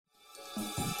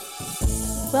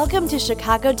Welcome to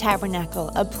Chicago Tabernacle,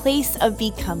 a place of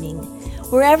becoming.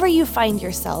 Wherever you find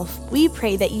yourself, we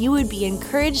pray that you would be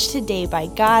encouraged today by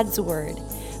God's Word.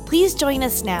 Please join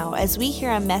us now as we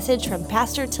hear a message from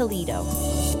Pastor Toledo.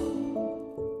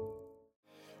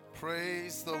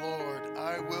 Praise the Lord.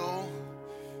 I will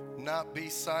not be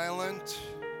silent.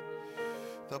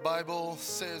 The Bible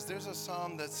says, there's a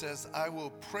psalm that says, I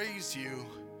will praise you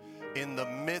in the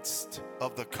midst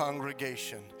of the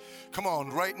congregation. Come on,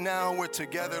 right now we're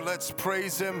together. Let's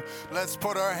praise Him. Let's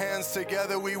put our hands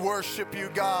together. We worship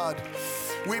you, God.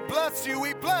 We bless you,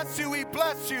 we bless you, we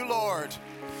bless you, Lord.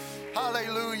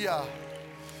 Hallelujah.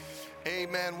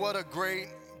 Amen. What a great,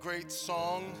 great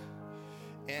song.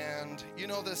 And you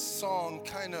know, this song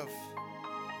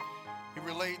it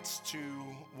relates to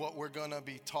what we're going to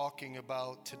be talking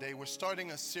about today. We're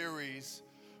starting a series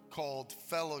called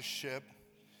Fellowship.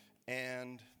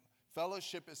 And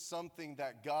fellowship is something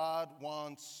that God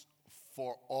wants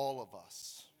for all of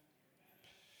us.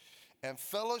 And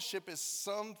fellowship is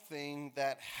something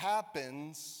that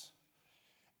happens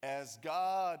as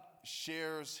God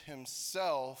shares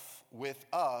Himself with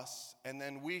us, and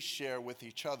then we share with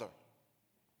each other.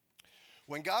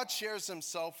 When God shares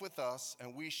Himself with us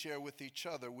and we share with each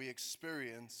other, we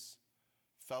experience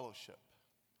fellowship.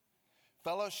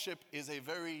 Fellowship is a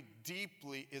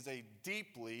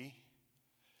deeply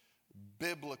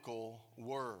biblical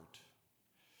word.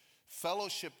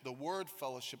 Fellowship, the word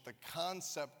fellowship, the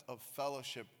concept of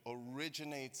fellowship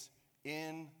originates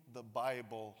in the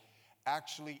Bible,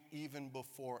 actually even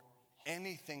before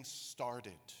anything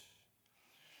started.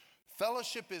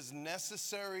 Fellowship is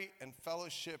necessary and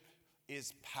fellowship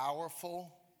is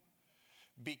powerful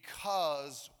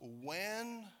because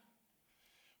when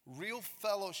real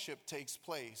fellowship takes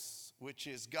place, which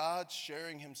is God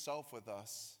sharing Himself with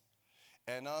us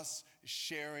and us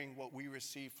sharing what we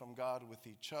receive from God with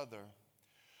each other,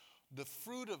 the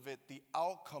fruit of it, the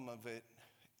outcome of it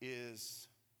is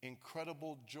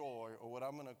incredible joy, or what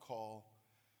I'm going to call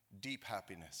deep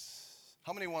happiness.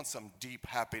 How many want some deep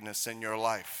happiness in your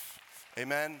life?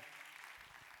 Amen?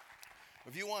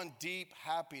 If you want deep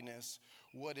happiness,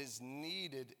 what is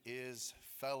needed is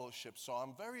fellowship. So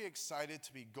I'm very excited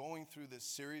to be going through this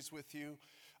series with you.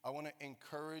 I want to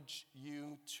encourage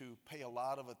you to pay a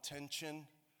lot of attention.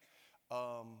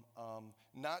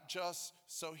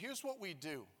 So here's what we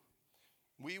do.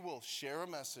 We will share a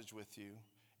message with you,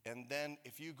 and then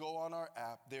if you go on our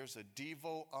app, there's a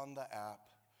Devo on the app.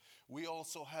 We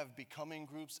also have becoming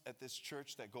groups at this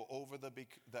church that go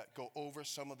over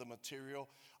some of the material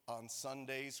on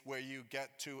Sundays, where you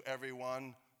get to,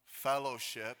 everyone,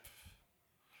 fellowship.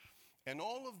 And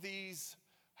all of these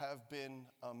have been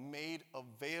made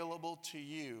available to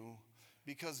you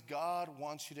because God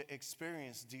wants you to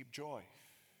experience deep joy,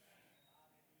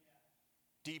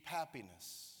 deep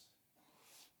happiness.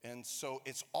 And so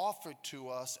it's offered to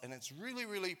us, and it's really,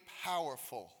 really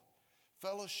powerful.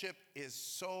 Fellowship is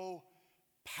so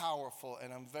powerful,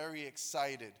 and I'm very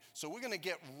excited. So we're going to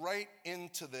get right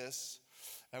into this,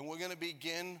 and we're going to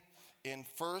begin in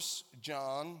 1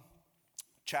 John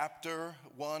chapter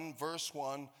 1, verse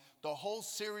 1. The whole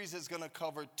series is going to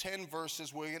cover 10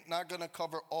 verses. We're not going to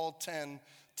cover all 10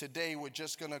 today. We're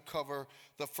just going to cover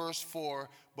the first 4.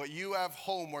 But you have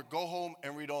homework. Go home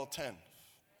and read all 10.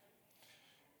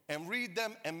 And read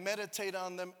them and meditate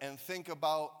on them and think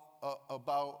about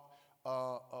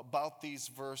these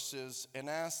verses, and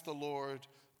ask the Lord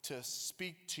to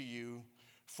speak to you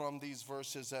from these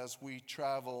verses as we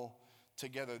travel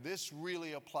together. This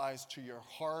really applies to your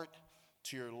heart,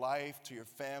 to your life, to your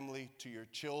family, to your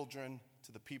children,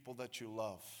 to the people that you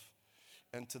love,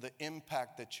 and to the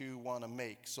impact that you want to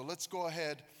make. So let's go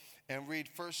ahead and read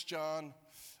 1 John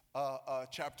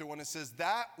chapter 1. It says,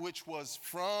 that which was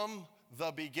from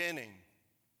the beginning,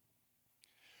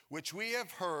 which we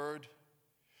have heard,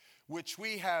 which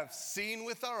we have seen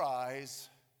with our eyes,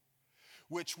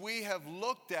 which we have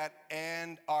looked at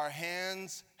and our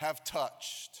hands have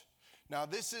touched. Now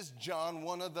this is John,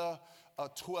 one of the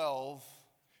 12,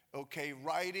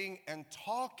 writing and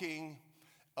talking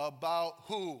about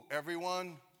who,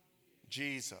 everyone?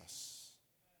 Jesus.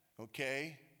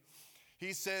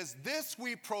 He says, this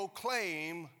we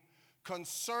proclaim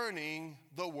concerning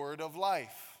the word of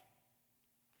life.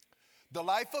 The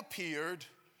life appeared,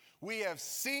 we have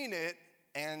seen it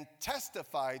and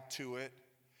testified to it,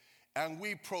 and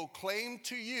we proclaim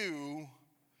to you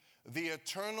the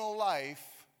eternal life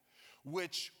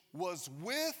which was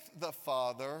with the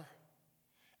Father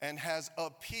and has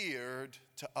appeared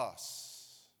to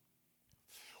us.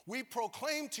 We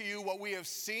proclaim to you what we have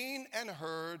seen and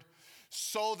heard,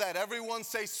 so that, everyone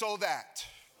say, so that.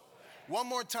 One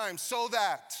more time, so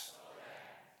that.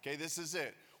 Okay, this is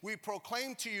it. We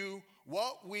proclaim to you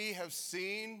what we have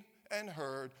seen and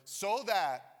heard, so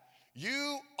that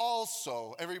you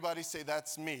also, everybody say,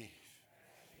 that's me.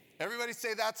 Everybody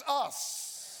say, that's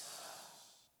us.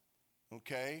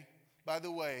 Okay? By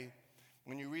the way,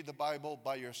 when you read the Bible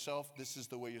by yourself, this is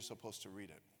the way you're supposed to read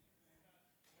it.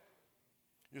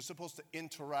 You're supposed to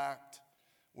interact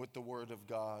with the Word of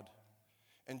God.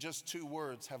 And just 2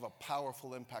 words have a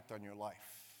powerful impact on your life.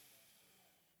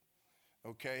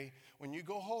 Okay? When you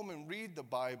go home and read the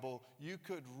Bible, you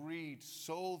could read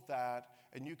so that,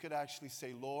 and you could actually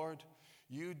say, Lord,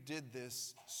 you did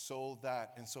this so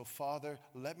that. And so, Father,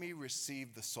 let me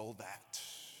receive the so that.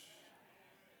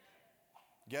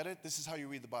 Get it? This is how you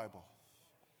read the Bible.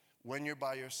 When you're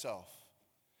by yourself.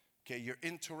 Okay, you're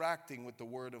interacting with the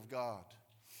Word of God.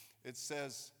 It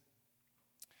says,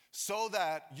 so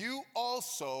that you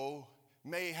also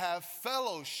may have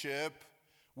fellowship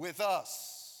with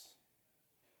us.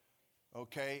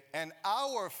 Okay, and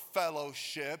our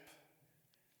fellowship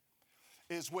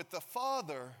is with the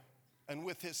Father and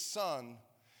with His Son,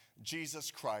 Jesus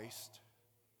Christ.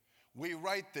 We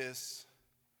write this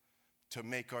to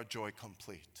make our joy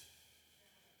complete.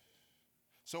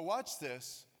 So watch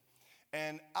this.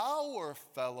 And our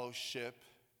fellowship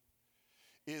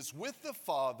is with the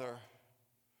Father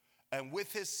and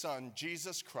with His Son,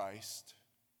 Jesus Christ.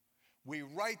 We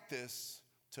write this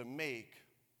to make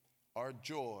our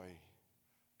joy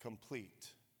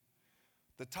complete.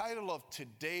 The title of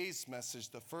today's message,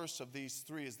 the first of these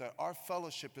 3, is that our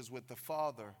fellowship is with the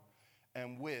Father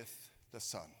and with the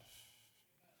Son.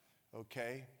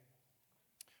 Okay?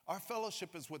 Our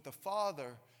fellowship is with the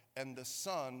Father and the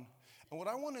Son. And what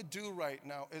I want to do right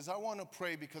now is I want to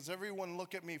pray, because everyone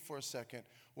look at me for a second.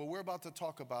 What we're about to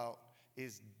talk about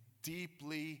is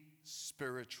deeply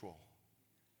spiritual.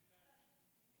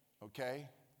 Okay?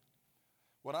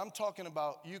 What I'm talking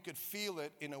about, you could feel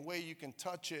it in a way, you can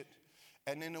touch it,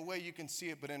 and in a way you can see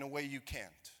it, but in a way you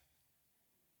can't.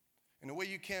 In a way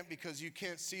you can't, because you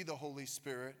can't see the Holy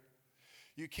Spirit.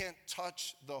 You can't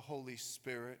touch the Holy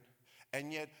Spirit.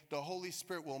 And yet the Holy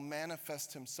Spirit will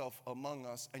manifest Himself among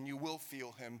us, and you will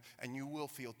feel Him, and you will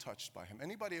feel touched by Him.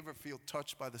 Anybody ever feel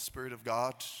touched by the Spirit of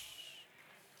God?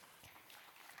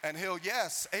 And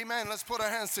yes, amen. Let's put our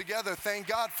hands together. Thank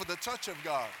God for the touch of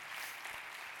God.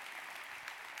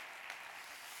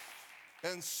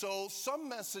 And so some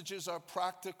messages are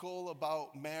practical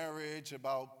about marriage,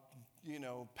 about,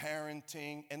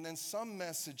 parenting. And then some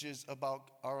messages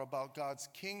are about God's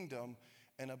kingdom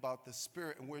and about the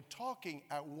Spirit. And we're talking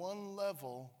at one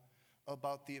level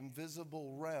about the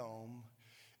invisible realm.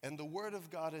 And the Word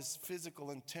of God is physical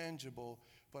and tangible.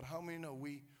 But how many know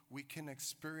we can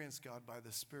experience God by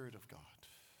the Spirit of God?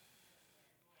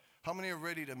 How many are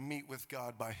ready to meet with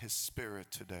God by His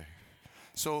Spirit today?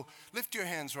 So lift your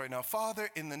hands right now. Father,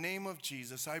 in the name of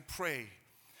Jesus, I pray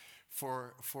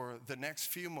for the next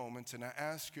few moments, and I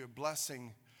ask your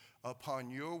blessing upon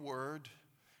your word.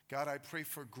 God, I pray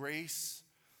for grace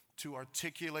to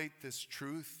articulate this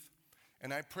truth,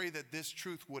 and I pray that this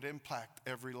truth would impact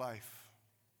every life.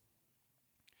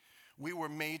 We were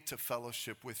made to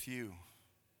fellowship with you.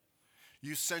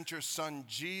 You sent your Son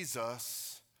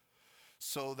Jesus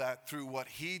so that through what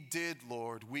He did,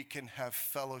 Lord, we can have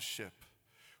fellowship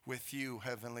with you,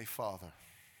 Heavenly Father.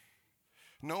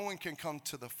 No one can come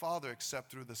to the Father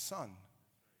except through the Son.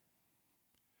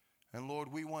 And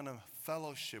Lord, we want to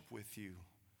fellowship with you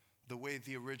the way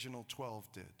the original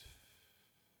 12 did.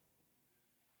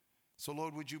 So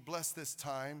Lord, would you bless this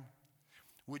time?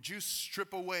 Would you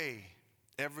strip away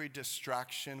every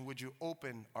distraction? Would you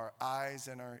open our eyes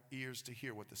and our ears to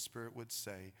hear what the Spirit would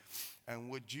say?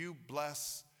 And would you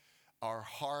bless our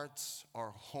hearts,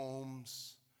 our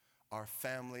homes, our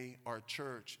family, our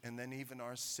church, and then even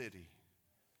our city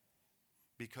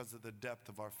because of the depth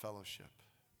of our fellowship.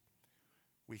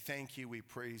 We thank you, we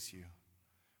praise you,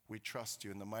 we trust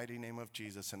you in the mighty name of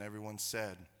Jesus. And everyone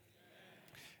said,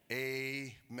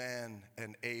 amen, amen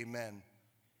and amen.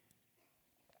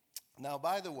 Now,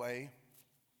 by the way,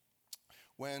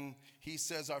 when he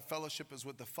says our fellowship is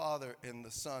with the Father and the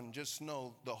Son, just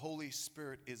know the Holy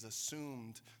Spirit is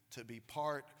assumed to be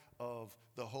part of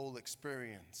the whole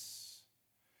experience.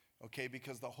 Okay,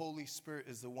 because the Holy Spirit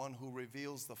is the one who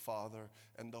reveals the Father,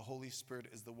 and the Holy Spirit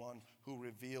is the one who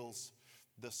reveals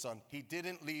the Son. He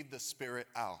didn't leave the Spirit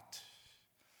out,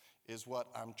 is what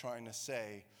I'm trying to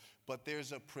say. But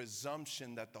there's a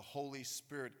presumption that the Holy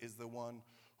Spirit is the one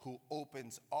who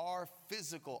opens our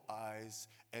physical eyes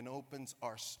and opens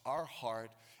our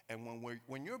heart. And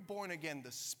when you're born again,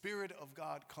 the Spirit of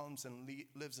God comes and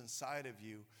lives inside of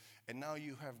you. And now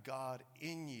you have God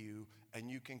in you, and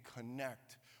you can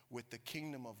connect with the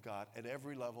kingdom of God at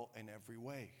every level and every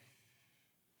way.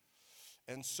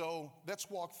 And so let's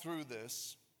walk through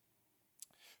this.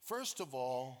 First of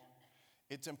all,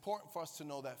 it's important for us to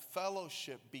know that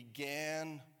fellowship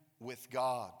began with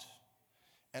God.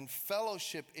 And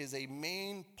fellowship is a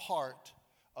main part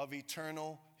of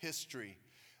eternal history.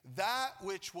 That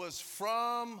which was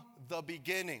from the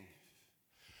beginning.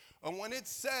 And when it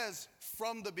says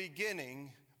from the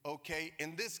beginning, okay,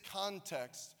 in this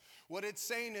context, what it's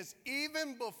saying is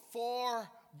even before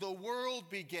the world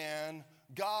began,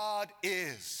 God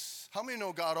is. How many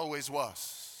know God always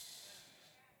was?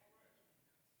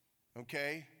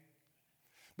 Okay?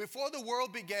 Before the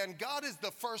world began, God is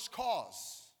the first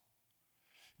cause.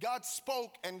 God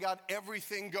spoke and got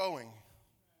everything going.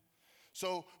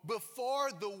 So before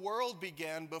the world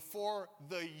began, before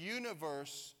the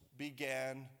universe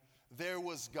began, there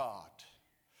was God.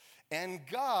 And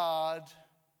God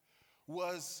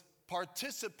was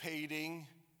participating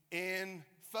in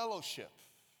fellowship.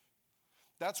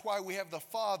 That's why we have the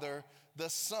Father, the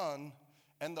Son,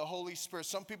 and the Holy Spirit.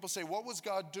 Some people say, what was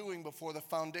God doing before the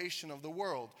foundation of the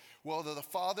world? Well, the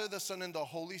Father, the Son, and the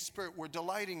Holy Spirit were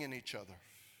delighting in each other.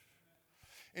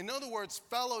 In other words,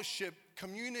 fellowship,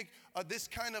 this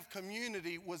kind of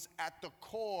community was at the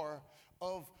core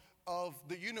of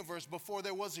the universe before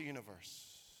there was a universe.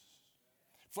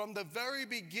 From the very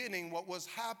beginning, what was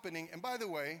happening, and by the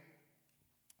way,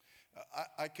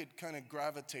 I could kind of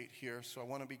gravitate here, so I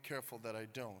want to be careful that I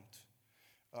don't.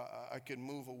 I could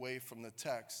move away from the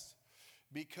text,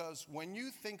 because when you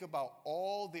think about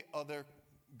all the other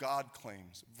God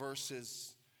claims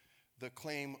versus the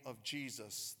claim of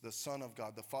Jesus, the Son of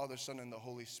God, the Father, Son, and the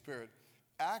Holy Spirit,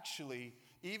 actually,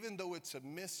 even though it's a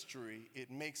mystery, it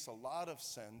makes a lot of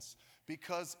sense,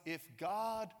 because if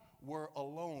God were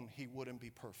alone, he wouldn't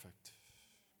be perfect.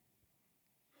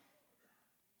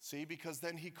 See, because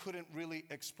then he couldn't really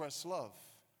express love.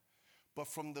 But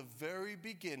from the very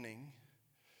beginning,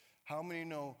 how many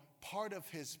know part of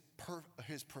his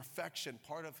perfection,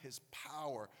 part of his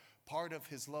power, part of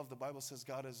his love, the Bible says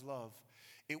God is love,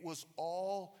 it was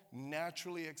all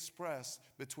naturally expressed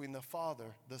between the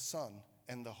Father, the Son,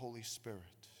 and the Holy Spirit.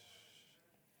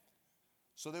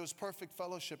 So there was perfect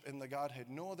fellowship in the Godhead.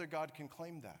 No other God can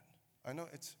claim that. I know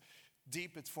it's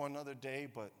deep, it's for another day,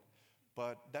 but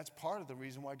that's part of the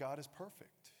reason why God is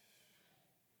perfect.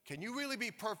 Can you really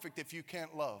be perfect if you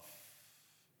can't love?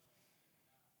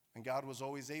 And God was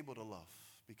always able to love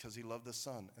because he loved the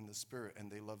Son and the Spirit,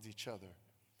 and they loved each other.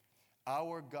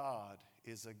 Our God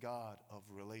is a God of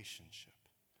relationship.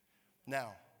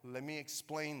 Now, let me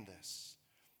explain this,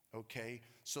 okay?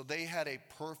 So they had a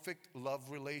perfect love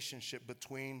relationship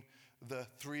between the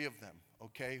three of them,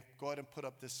 okay? Go ahead and put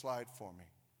up this slide for me.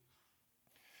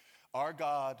 Our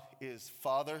God is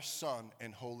Father, Son,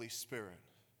 and Holy Spirit.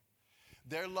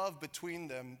 Their love between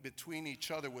them, between each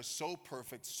other, was so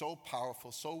perfect, so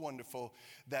powerful, so wonderful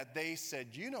that they said,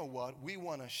 you know what, we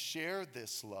want to share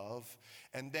this love.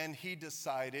 And then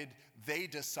they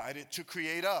decided to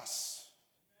create us.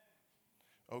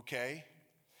 Okay?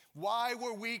 Why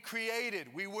were we created?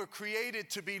 We were created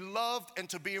to be loved and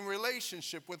to be in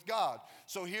relationship with God.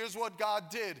 So here's what God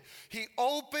did. He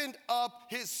opened up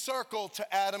his circle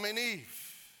to Adam and Eve.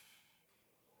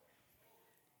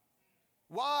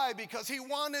 Why? Because he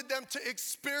wanted them to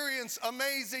experience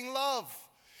amazing love.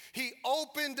 He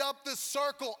opened up the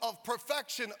circle of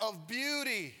perfection, of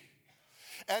beauty,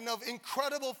 and of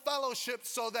incredible fellowship,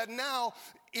 so that now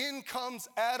in comes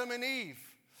Adam and Eve.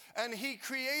 And he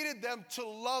created them to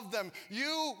love them.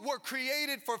 You were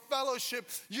created for fellowship.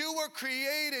 You were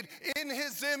created in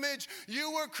his image.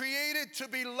 You were created to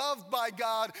be loved by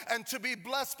God and to be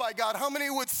blessed by God. How many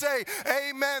would say,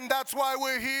 amen, that's why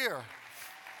we're here?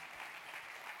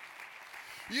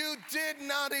 You did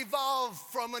not evolve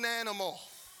from an animal.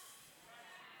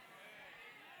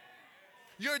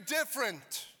 You're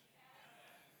different.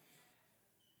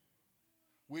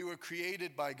 We were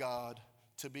created by God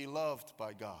to be loved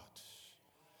by God.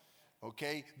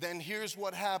 Okay? Then here's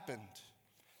what happened.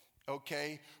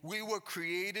 Okay? We were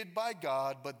created by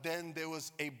God, but then there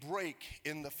was a break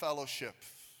in the fellowship.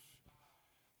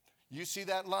 You see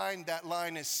that line? That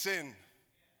line is sin.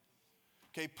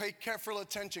 Okay, pay careful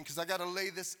attention, because I got to lay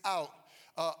this out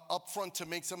up front to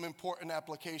make some important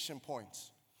application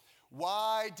points.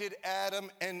 Why did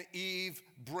Adam and Eve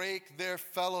break their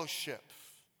fellowship?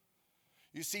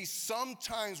 You see,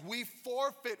 sometimes we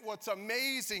forfeit what's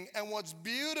amazing and what's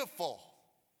beautiful.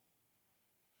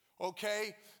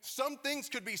 Okay? Some things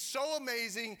could be so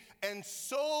amazing and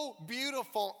so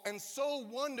beautiful and so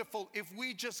wonderful if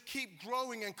we just keep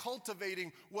growing and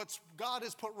cultivating what God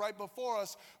has put right before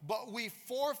us, but we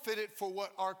forfeit it for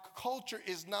what our culture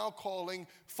is now calling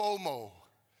FOMO.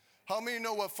 How many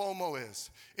know what FOMO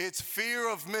is? It's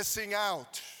fear of missing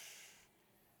out.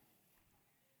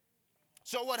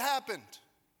 So what happened?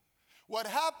 What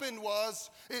happened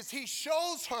is he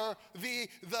shows her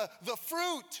the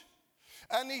fruit.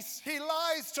 And he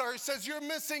lies to her, says, you're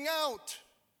missing out.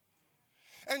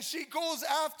 And she goes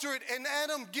after it, and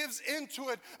Adam gives into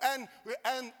it, and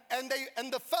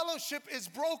the fellowship is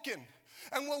broken.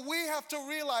 And what we have to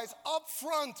realize up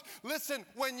front, listen,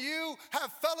 when you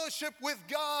have fellowship with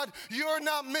God, you're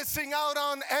not missing out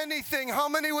on anything. How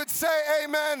many would say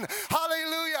amen?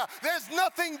 Hallelujah. There's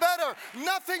nothing better,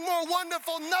 nothing more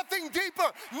wonderful, nothing deeper,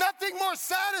 nothing more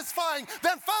satisfying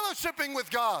than fellowshipping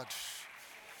with God.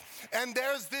 And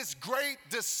there's this great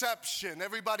deception.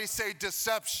 Everybody say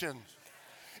deception.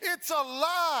 It's a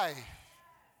lie.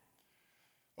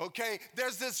 Okay,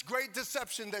 there's this great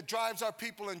deception that drives our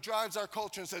people and drives our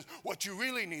culture and says, what you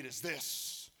really need is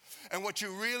this. And what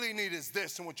you really need is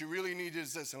this. And what you really need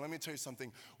is this. And let me tell you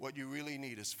something. What you really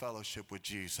need is fellowship with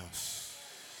Jesus.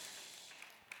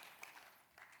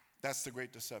 That's the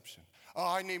great deception. Oh,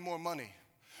 I need more money.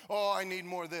 Oh, I need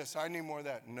more this. I need more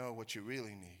that. No, what you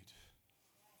really need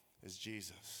is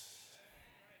Jesus.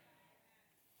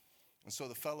 And so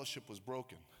the fellowship was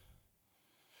broken.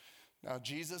 Now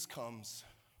Jesus comes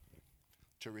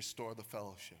to restore the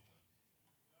fellowship.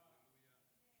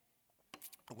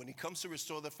 When he comes to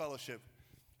restore the fellowship,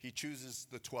 he chooses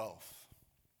the 12.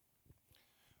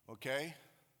 Okay?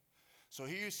 So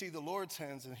here you see the Lord's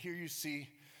hands, and here you see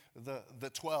the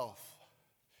 12.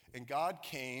 And God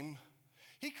came.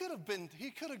 He could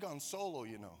have gone solo,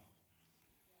 you know.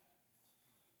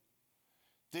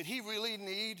 Did he really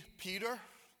need Peter?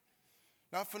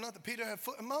 Not for nothing. Peter had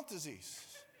foot and mouth disease.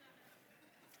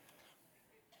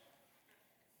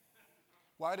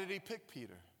 Why did he pick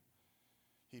Peter?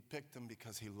 He picked him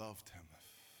because he loved him.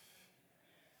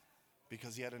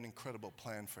 Because he had an incredible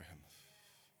plan for him.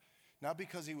 Not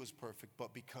because he was perfect,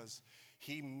 but because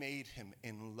he made him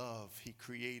in love. He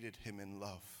created him in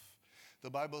love. The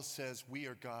Bible says we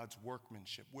are God's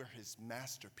workmanship. We're his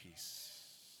masterpiece.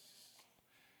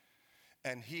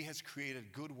 And he has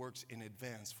created good works in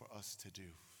advance for us to do.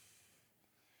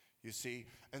 You see?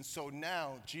 And so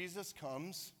now Jesus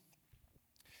comes,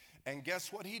 and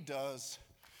guess what he does?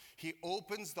 He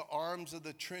opens the arms of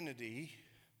the Trinity,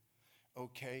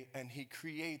 okay, and he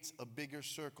creates a bigger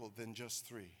circle than just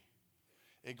 3.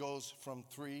 It goes from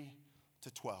 3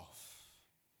 to 12.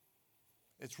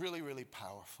 It's really, really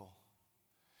powerful.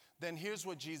 Then here's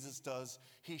what Jesus does.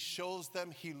 He shows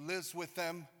them, he lives with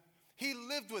them. He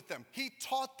lived with them. He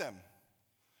taught them.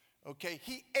 Okay?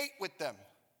 He ate with them.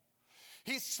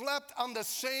 He slept on the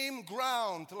same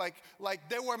ground, like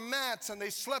there were mats and they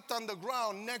slept on the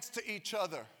ground next to each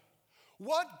other.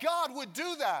 What God would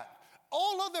do that?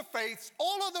 All other faiths,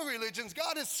 all other religions,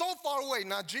 God is so far away,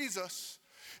 not Jesus.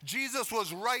 Jesus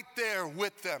was right there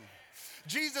with them.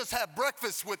 Jesus had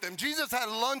breakfast with them. Jesus had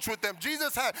lunch with them.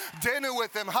 Jesus had dinner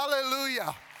with them.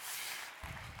 Hallelujah.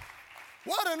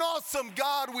 What an awesome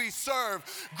God we serve.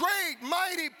 Great,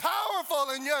 mighty, powerful,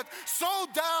 and yet so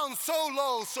down, so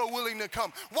low, so willing to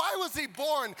come. Why was he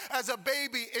born as a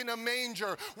baby in a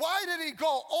manger? Why did he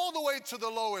go all the way to the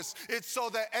lowest? It's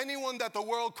so that anyone that the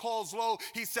world calls low,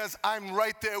 he says, I'm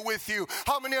right there with you.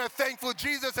 How many are thankful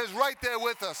Jesus is right there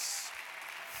with us?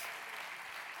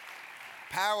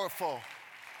 Powerful.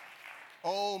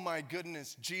 Oh my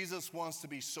goodness, Jesus wants to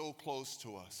be so close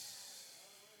to us.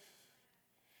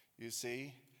 You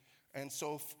see? And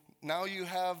so now you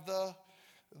have the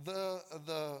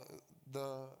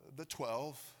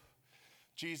 12.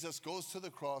 Jesus goes to the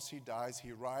cross, he dies,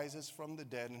 he rises from the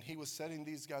dead, and he was setting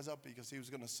these guys up because he was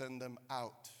going to send them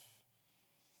out.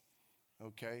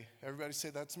 Okay? Everybody say,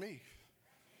 that's me.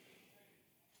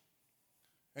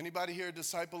 Anybody here a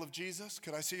disciple of Jesus?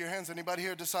 Could I see your hands? Anybody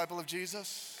here a disciple of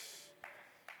Jesus?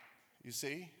 You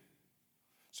see?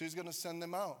 So he's going to send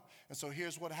them out. And so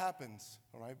here's what happens,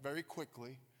 all right, very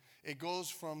quickly. It goes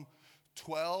from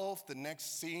 12, the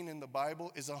next scene in the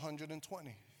Bible is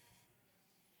 120.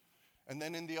 And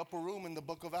then in the upper room in the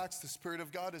book of Acts, the Spirit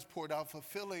of God is poured out,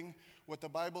 fulfilling what the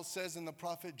Bible says in the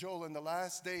prophet Joel, in the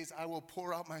last days I will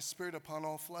pour out my Spirit upon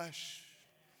all flesh.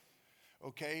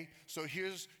 Okay, so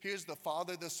here's the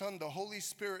Father, the Son, the Holy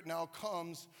Spirit now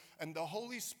comes, and the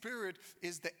Holy Spirit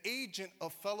is the agent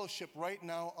of fellowship right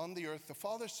now on the earth. The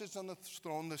Father sits on the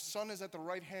throne, the Son is at the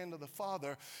right hand of the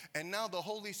Father, and now the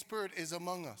Holy Spirit is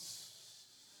among us.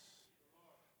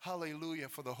 Hallelujah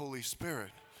for the Holy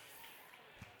Spirit.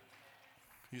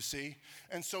 You see?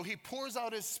 And so he pours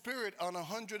out his Spirit on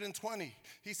 120.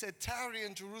 He said, tarry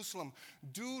in Jerusalem.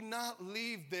 Do not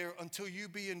leave there until you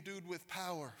be endued with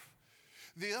power.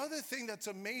 The other thing that's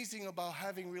amazing about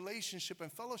having relationship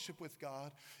and fellowship with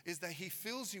God is that he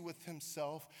fills you with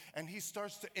himself and he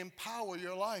starts to empower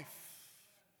your life.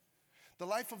 The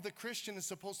life of the Christian is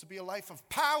supposed to be a life of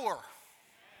power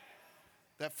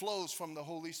that flows from the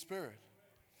Holy Spirit.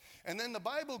 And then the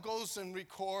Bible goes and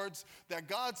records that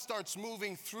God starts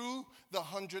moving through the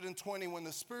 120 when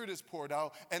the Spirit is poured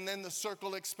out, and then the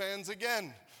circle expands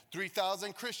again.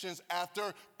 3,000 Christians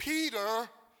after Peter,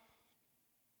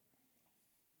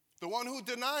 the one who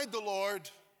denied the Lord,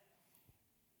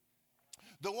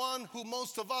 the one who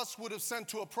most of us would have sent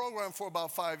to a program for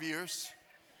about 5 years,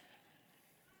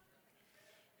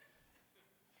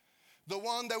 the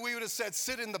one that we would have said,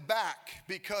 sit in the back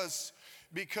because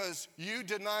you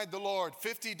denied the Lord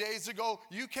 50 days ago,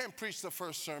 you can't preach the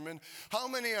first sermon. How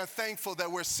many are thankful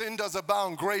that where sin does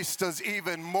abound, grace does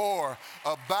even more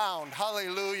abound?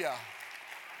 Hallelujah.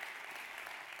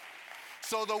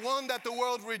 So the one that the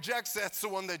world rejects, that's the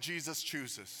one that Jesus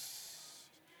chooses.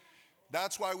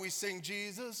 That's why we sing,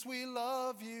 Jesus, we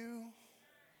love you,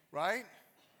 right?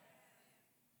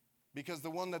 Because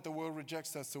the one that the world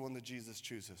rejects, that's the one that Jesus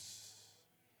chooses.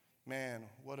 Man,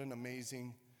 what an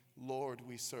amazing Lord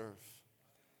we serve.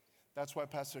 That's why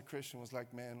Pastor Christian was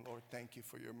like, man, Lord, thank you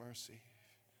for your mercy.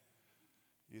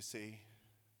 You see?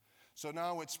 So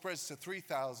now it spreads to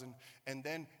 3,000, and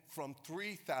then from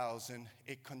 3,000,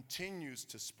 it continues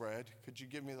to spread. Could you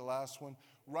give me the last one?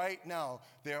 Right now,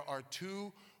 there are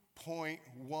 2.1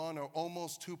 or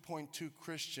almost 2.2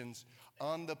 Christians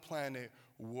on the planet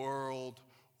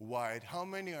worldwide. How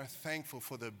many are thankful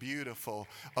for the beautiful,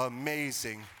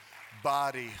 amazing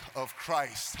body of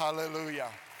Christ? Hallelujah.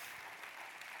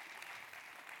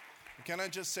 Can I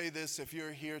just say this? If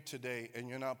you're here today and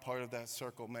you're not part of that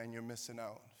circle, man, you're missing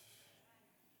out.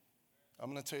 I'm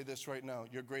going to tell you this right now.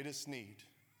 Your greatest need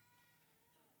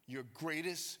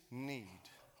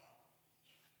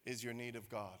is your need of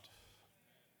God.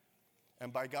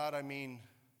 And by God, I mean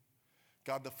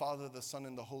God the Father, the Son,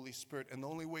 and the Holy Spirit. And the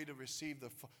only way to receive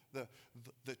the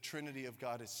Trinity of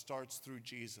God, it starts through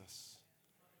Jesus.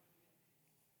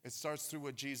 It starts through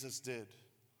what Jesus did.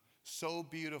 So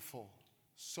beautiful,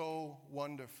 so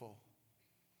wonderful.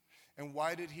 And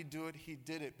why did he do it? He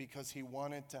did it because he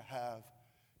wanted to have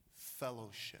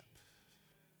fellowship.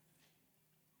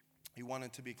 He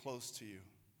wanted to be close to you.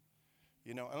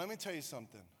 You know, and let me tell you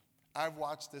something. I've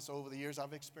watched this over the years.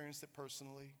 I've experienced it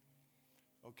personally.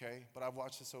 Okay? But I've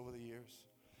watched this over the years.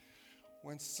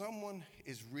 When someone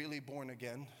is really born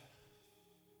again,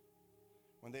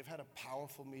 when they've had a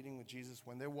powerful meeting with Jesus,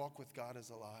 when their walk with God is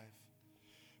alive,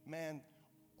 man,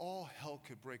 all hell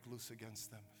could break loose against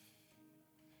them.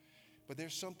 But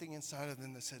there's something inside of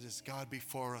them that says, is God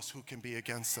before us, who can be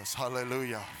against us?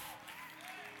 Hallelujah.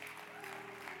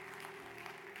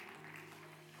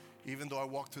 Even though I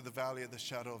walk through the valley of the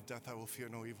shadow of death, I will fear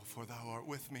no evil, for thou art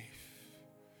with me.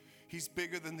 He's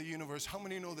bigger than the universe. How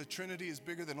many know the Trinity is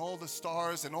bigger than all the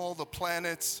stars and all the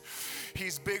planets?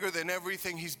 He's bigger than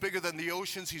everything. He's bigger than the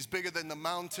oceans. He's bigger than the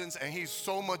mountains. And he's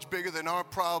so much bigger than our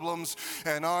problems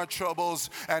and our troubles.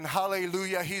 And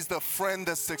hallelujah, he's the friend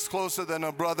that sticks closer than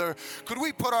a brother. Could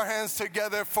we put our hands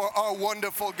together for our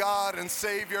wonderful God and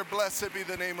Savior? Blessed be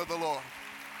the name of the Lord.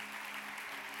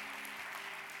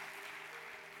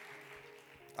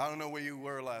 I don't know where you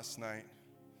were last night,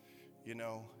 you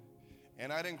know.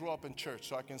 And I didn't grow up in church,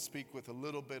 so I can speak with a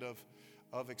little bit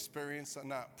of experience. I'm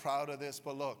not proud of this,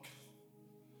 but look,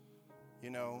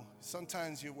 you know,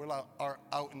 sometimes you are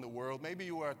out in the world. Maybe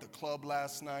you were at the club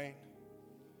last night.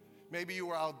 Maybe you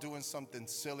were out doing something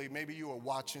silly. Maybe you were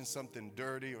watching something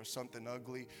dirty or something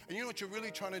ugly. And you know what you're really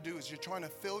trying to do is you're trying to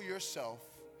fill yourself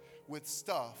with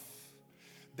stuff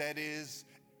that is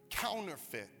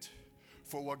counterfeit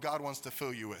for what God wants to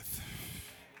fill you with.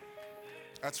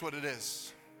 That's what it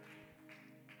is.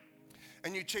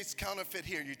 And you chase counterfeit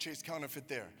here, you chase counterfeit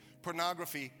there.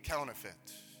 Pornography,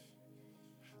 counterfeit.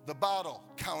 The bottle,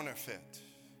 counterfeit.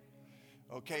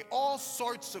 Okay, all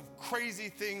sorts of crazy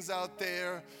things out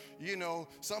there. You know,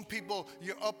 some people,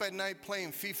 you're up at night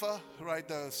playing FIFA, right?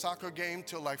 The soccer game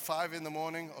till like 5 in the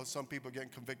morning. Oh, some people are getting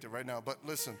convicted right now, but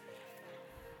listen.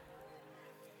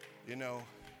 You know,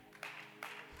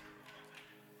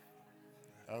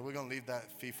 we're going to leave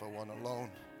that FIFA one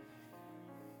alone.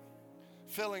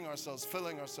 Filling ourselves.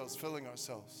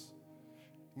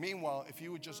 Meanwhile, if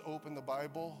you would just open the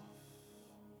Bible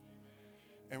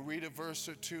and read a verse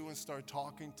or two and start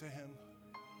talking to him,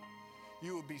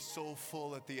 you would be so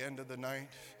full at the end of the night.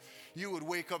 You would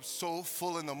wake up so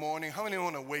full in the morning. How many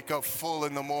want to wake up full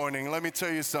in the morning? Let me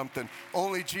tell you something.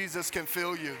 Only Jesus can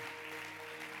fill you.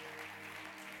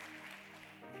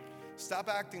 Stop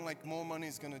acting like more money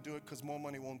is going to do it, because more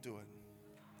money won't do it.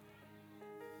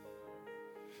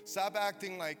 Stop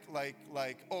acting like,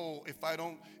 oh, if I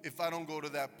don't go to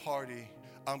that party,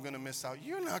 I'm going to miss out.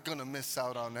 You're not going to miss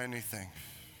out on anything.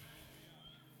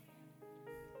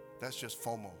 That's just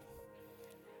FOMO.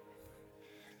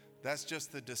 That's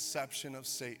just the deception of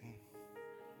Satan.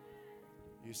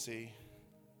 You see,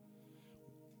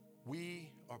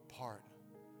 we are part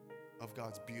of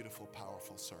God's beautiful,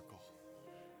 powerful circle.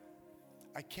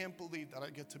 I can't believe that I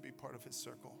get to be part of his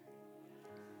circle.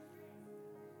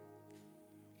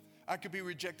 I could be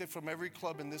rejected from every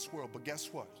club in this world, but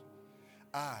guess what?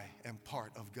 I am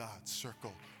part of God's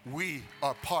circle. We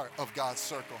are part of God's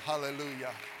circle.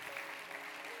 Hallelujah.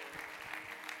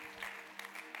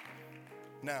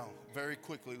 Now, very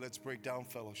quickly, let's break down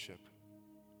fellowship.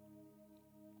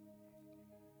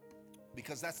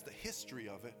 Because that's the history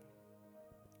of it.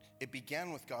 It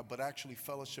began with God, but actually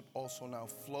fellowship also now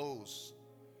flows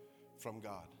from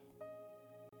God.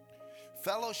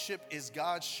 Fellowship is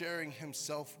God sharing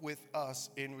himself with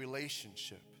us in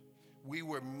relationship. We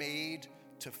were made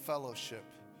to fellowship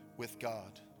with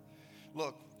God.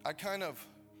 Look, I kind of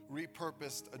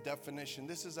repurposed a definition.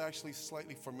 This is actually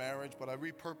slightly for marriage, but I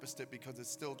repurposed it because it's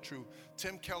still true.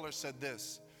 Tim Keller said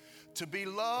this: to be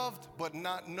loved but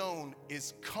not known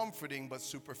is comforting but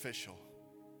superficial.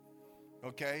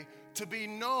 Okay? To be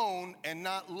known and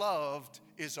not loved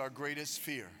is our greatest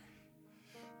fear.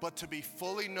 But to be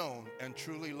fully known and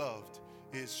truly loved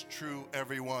is true,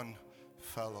 everyone,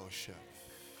 fellowship.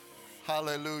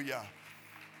 Hallelujah.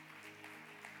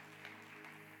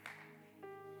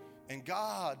 And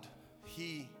God,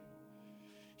 He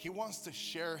wants to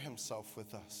share himself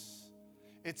with us.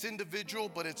 It's individual,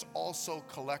 but it's also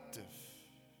collective.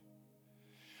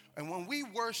 And when we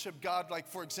worship God, like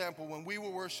for example, when we were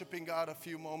worshiping God a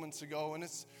few moments ago, and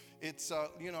it's I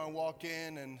walk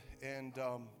in and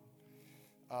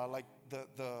like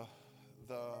the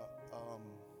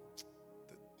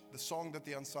song that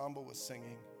the ensemble was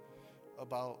singing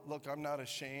about, look, I'm not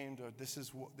ashamed, or this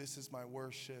is my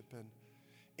worship. And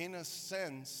in a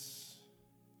sense,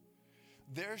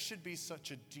 there should be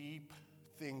such a deep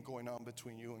thing going on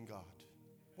between you and God.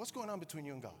 What's going on between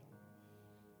you and God?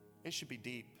 It should be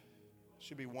deep. It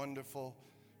should be wonderful,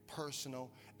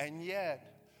 personal. And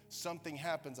yet, something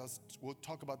happens. We'll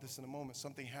talk about this in a moment.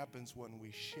 Something happens when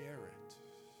we share it.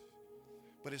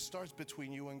 But it starts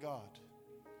between you and God.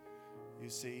 You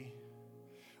see?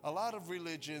 A lot of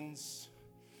religions,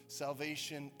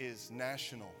 salvation is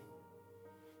national.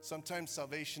 Sometimes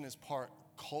salvation is part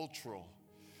cultural.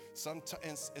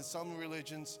 In some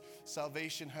religions,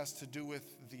 salvation has to do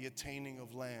with the attaining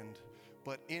of land.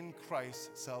 But in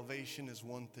Christ, salvation is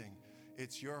one thing.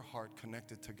 It's your heart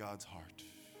connected to God's heart.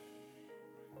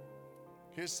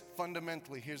 Here's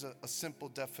a simple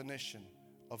definition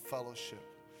of fellowship.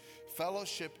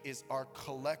 Fellowship is our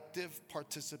collective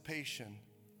participation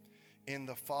in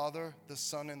the Father, the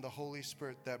Son, and the Holy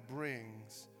Spirit that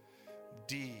brings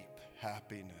deep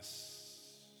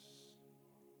happiness.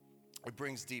 It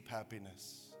brings deep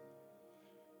happiness.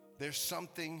 There's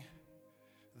something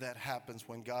that happens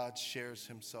when God shares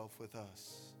himself with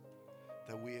us,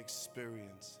 that we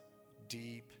experience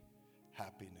deep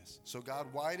happiness. So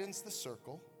God widens the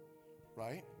circle,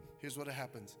 right? Here's what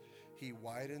happens. He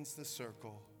widens the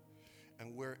circle,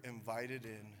 and we're invited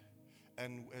in.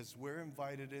 And as we're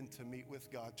invited in to meet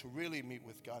with God, to really meet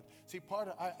with God. See,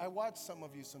 I watch some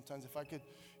of you sometimes, if I could,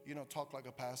 talk like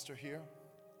a pastor here,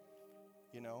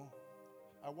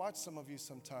 I watch some of you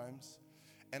sometimes,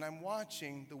 and I'm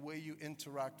watching the way you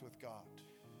interact with God.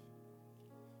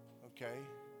 Okay?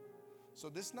 So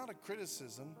this is not a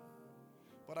criticism,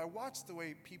 but I watch the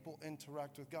way people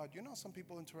interact with God. Some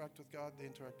people interact with God, they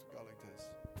interact with God like this.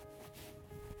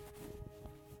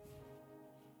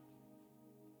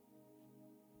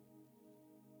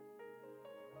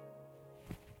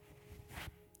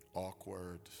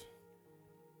 Awkward.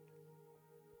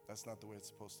 That's not the way it's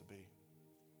supposed to be.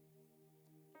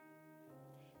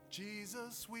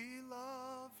 Jesus, we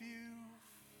love you.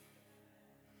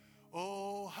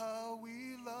 Oh, how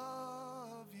we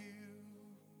love you.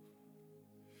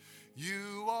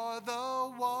 You are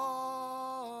the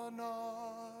one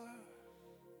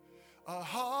our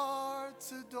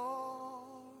hearts adore.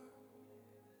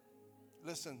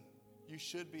 Listen, you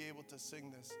should be able to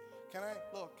sing this.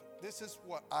 This is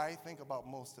what I think about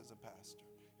most as a pastor,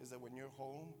 is that when you're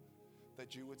home,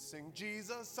 that you would sing,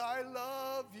 Jesus, I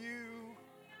love you.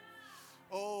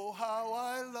 Oh, how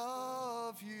I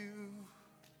love you.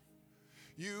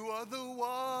 You are the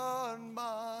one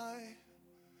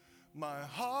my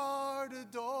heart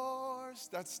adores.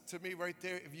 That's to me right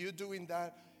there. If you're doing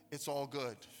that, it's all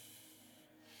good.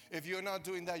 If you're not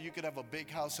doing that, you could have a big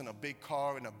house and a big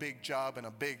car and a big job and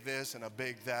a big this and a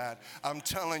big that. I'm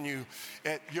telling you,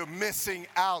 you're missing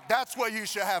out. That's where you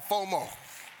should have FOMO.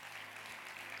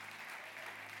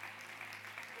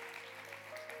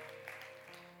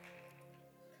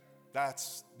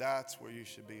 That's where you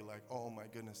should be like, oh my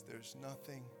goodness, there's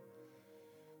nothing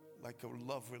like a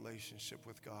love relationship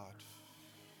with God.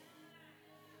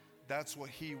 That's what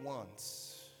he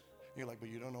wants. You're like, but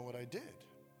you don't know what I did.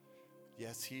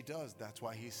 Yes, he does. That's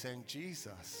why he sent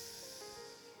Jesus.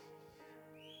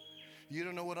 You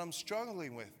don't know what I'm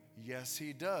struggling with. Yes,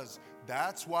 he does.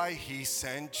 That's why he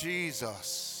sent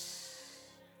Jesus.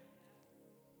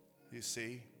 You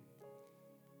see,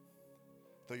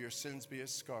 though your sins be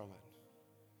as scarlet,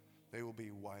 they will be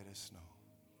white as snow.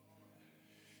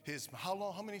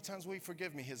 How many times will he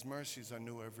forgive me? His mercies are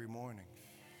new every morning.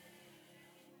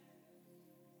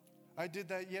 I did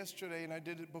that yesterday and I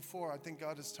did it before. I think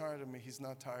God is tired of me. He's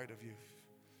not tired of you.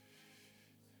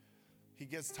 He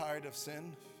gets tired of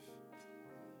sin,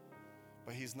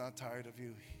 but he's not tired of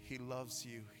you. He loves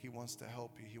you. He wants to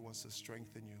help you. He wants to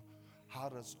strengthen you. How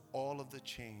does all of the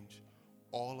change,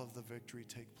 all of the victory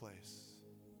take place?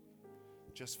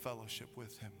 Just fellowship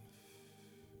with him.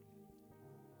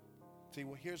 See,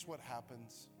 well, here's what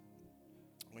happens.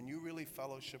 When you really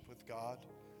fellowship with God,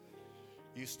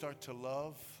 you start to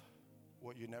love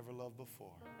what you never loved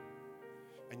before.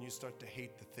 And you start to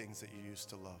hate the things that you used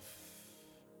to love.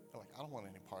 You're like, I don't want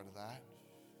any part of that.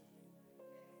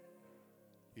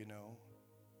 You know?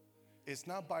 It's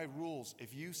not by rules.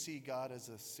 If you see God as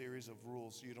a series of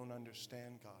rules, you don't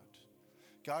understand God.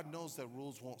 God knows that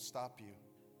rules won't stop you.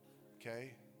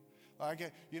 Okay?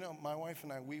 My wife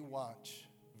and I, we watch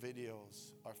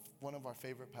videos. One of our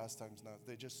favorite pastimes now,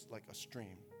 they're just like a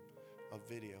stream of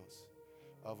videos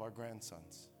of our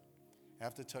grandsons. I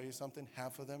have to tell you something,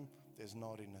 half of them, there's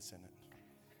naughtiness in it.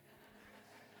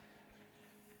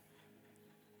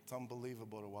 It's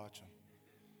unbelievable to watch them.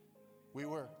 We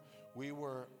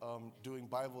were doing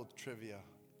Bible trivia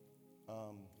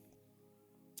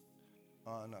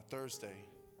on a Thursday.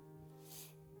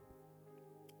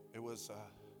 It was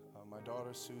my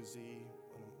daughter Susie,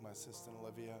 my assistant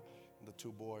Olivia, and the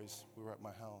two boys. We were at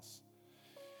my house.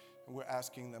 And we're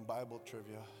asking them Bible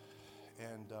trivia.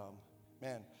 And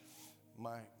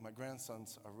my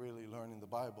grandsons are really learning the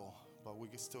Bible, but we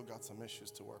still got some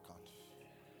issues to work on.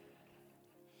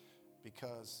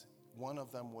 Because one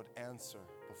of them would answer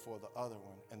before the other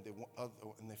one,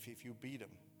 and if you beat them,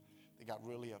 they got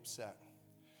really upset.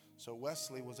 So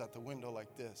Wesley was at the window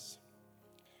like this,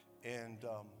 and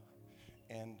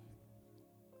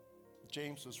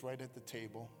James was right at the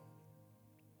table,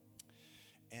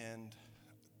 and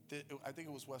I think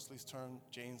it was Wesley's turn.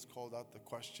 James called out the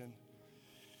question,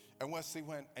 and Wesley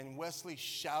went, and Wesley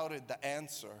shouted the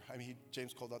answer.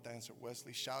 James called out the answer.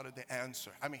 Wesley shouted the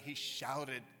answer. He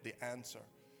shouted the answer.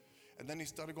 And then he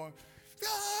started going,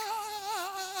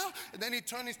 ah! And then he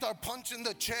turned, he started punching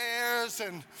the chairs,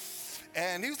 and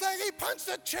he was like, he punched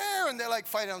the chair, and they're like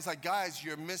fighting. I was like, guys,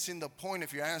 you're missing the point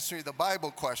if you're answering the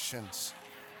Bible questions.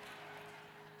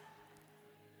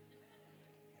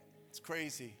 It's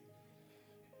crazy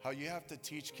how you have to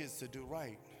teach kids to do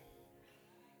right.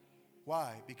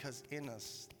 Why? Because in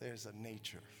us, there's a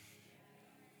nature.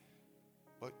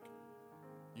 But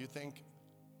you think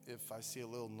if I see a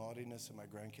little naughtiness in my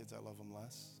grandkids, I love them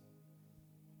less?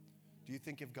 Do you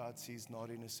think if God sees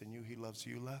naughtiness in you, he loves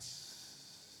you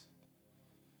less?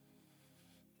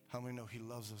 How many know he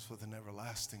loves us with an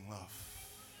everlasting love?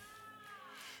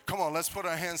 Come on, let's put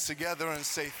our hands together and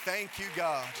say, thank you,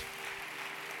 God.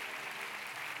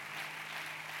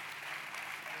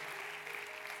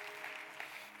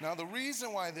 Now, the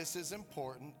reason why this is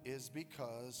important is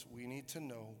because we need to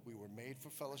know we were made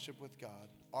for fellowship with God.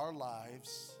 Our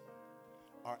lives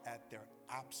are at their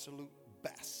absolute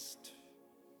best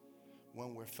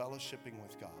when we're fellowshipping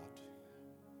with God.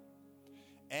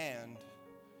 And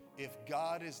if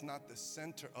God is not the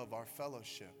center of our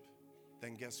fellowship,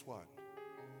 then guess what?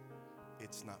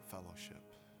 It's not fellowship.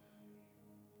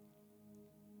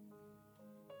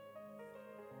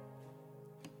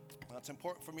 Now, it's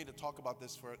important for me to talk about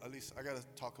this for, at least I got to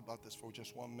talk about this for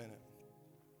just 1 minute.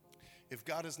 If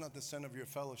God is not the center of your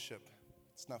fellowship,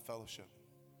 it's not fellowship.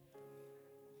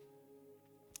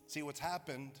 See, what's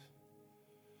happened,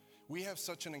 we have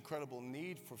such an incredible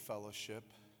need for fellowship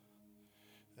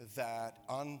that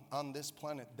on this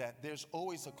planet, that there's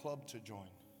always a club to join.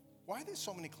 Why are there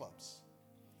so many clubs?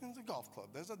 There's a golf club.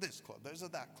 There's a this club. There's a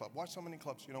that club. Watch so many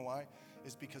clubs. You know why?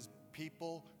 It's because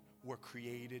people were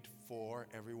created for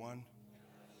everyone.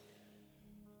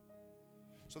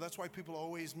 So that's why people are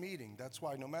always meeting. That's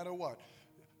why no matter what.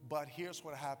 But here's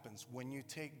what happens. When you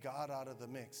take God out of the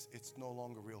mix, it's no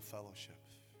longer real fellowship.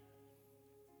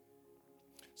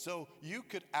 So you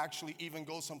could actually even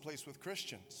go someplace with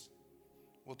Christians.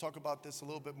 We'll talk about this a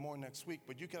little bit more next week,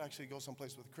 but you could actually go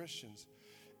someplace with Christians.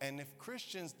 And if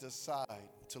Christians decide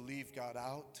to leave God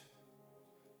out,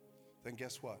 then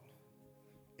guess what?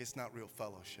 It's not real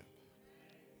fellowship.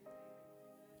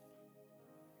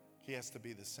 He has to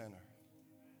be the center.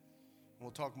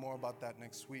 We'll talk more about that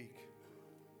next week.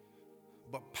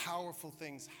 But powerful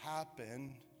things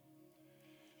happen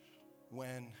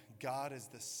when God is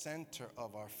the center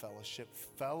of our fellowship.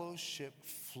 Fellowship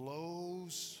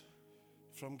flows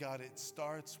from God. It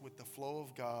starts with the flow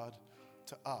of God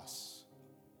to us.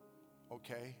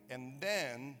 Okay? And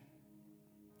then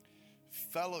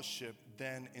fellowship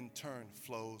then in turn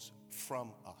flows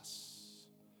from us.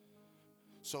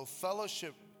 So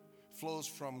fellowship flows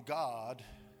from God.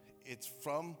 It's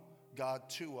from God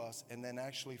to us, and then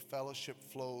actually fellowship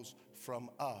flows from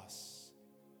us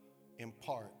in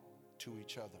part to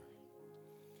each other.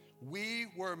 We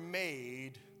were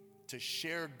made to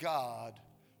share God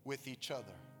with each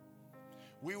other.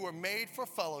 We were made for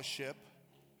fellowship,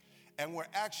 and we're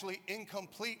actually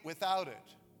incomplete without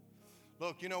it.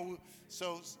 Look,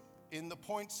 so in the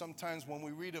point sometimes when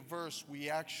we read a verse, we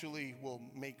actually will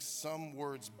make some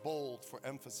words bold for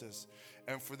emphasis.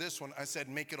 And for this one, I said,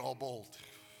 make it all bold.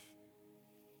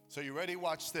 So you ready?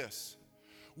 Watch this.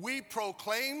 We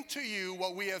proclaim to you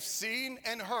what we have seen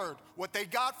and heard. What they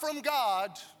got from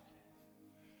God.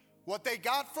 What they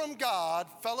got from God.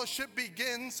 Fellowship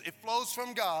begins. It flows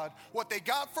from God. What they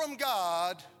got from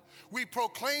God. We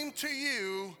proclaim to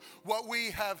you what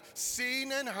we have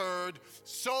seen and heard,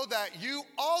 so that you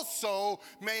also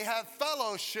may have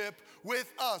fellowship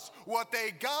with us. What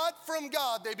they got from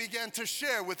God, they began to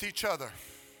share with each other.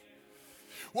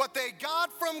 What they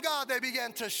got from God, they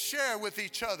began to share with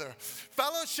each other.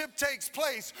 Fellowship takes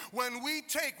place when we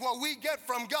take what we get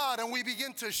from God and we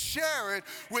begin to share it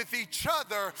with each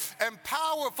other, and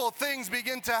powerful things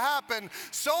begin to happen.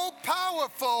 So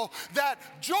powerful that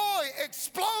joy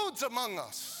explodes among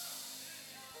us.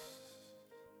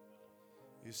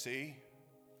 You see?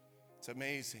 It's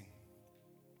amazing.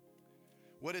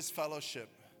 What is fellowship?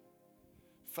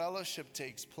 Fellowship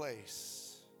takes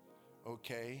place,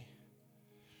 okay,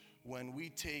 when we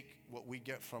take what we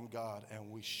get from God and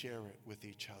we share it with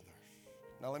each other.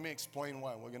 Now let me explain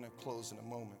why. We're going to close in a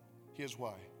moment. Here's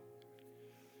why.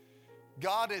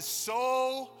 God is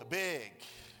so big.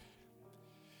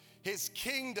 His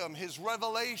kingdom, His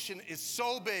revelation is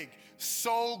so big,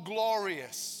 so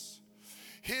glorious.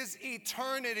 His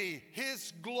eternity,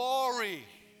 His glory,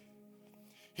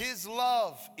 His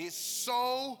love is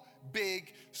so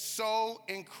big, so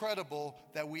incredible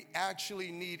that we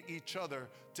actually need each other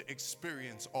to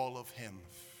experience all of Him.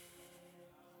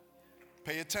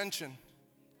 Pay attention.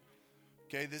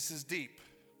 Okay, this is deep.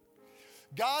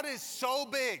 God is so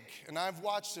big, and I've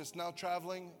watched this now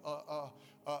traveling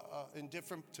to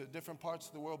different parts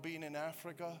of the world, being in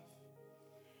Africa.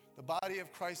 The body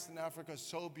of Christ in Africa is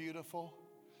so beautiful.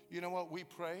 You know what? We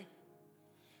pray,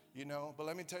 but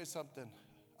let me tell you something.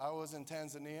 I was in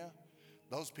Tanzania.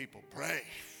 Those people pray.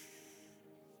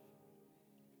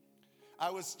 I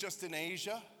was just in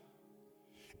Asia,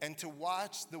 and to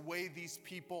watch the way these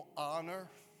people honor,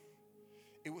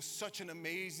 it was such an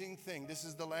amazing thing. This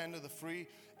is the land of the free.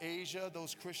 Asia,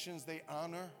 those Christians, they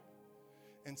honor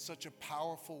in such a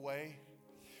powerful way.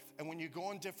 And when you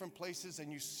go in different places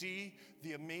and you see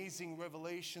the amazing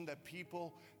revelation that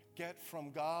people get from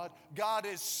God, God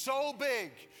is so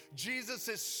big. Jesus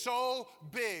is so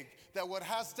big that what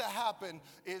has to happen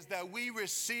is that we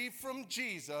receive from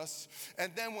Jesus,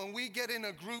 and then when we get in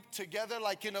a group together,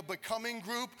 like in a becoming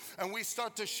group, and we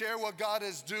start to share what God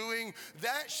is doing,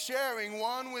 that sharing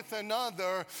one with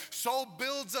another so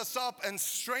builds us up and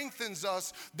strengthens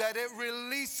us that it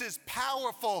releases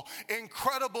powerful,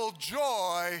 incredible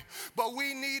joy. But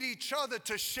we need each other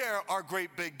to share our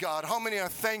great big God. How many are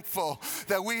thankful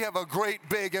that we have a great,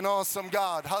 big, and awesome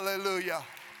God? Hallelujah.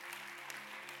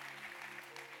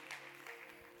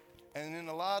 And in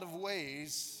a lot of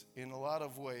ways,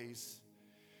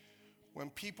 when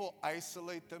people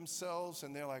isolate themselves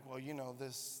and they're like, well,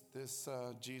 this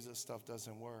Jesus stuff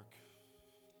doesn't work.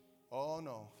 Oh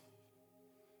no.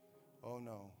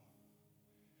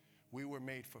 We were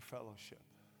made for fellowship.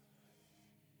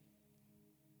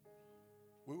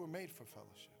 We were made for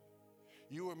fellowship.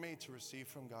 You were made to receive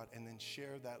from God and then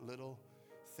share that little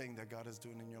thing that God is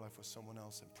doing in your life with someone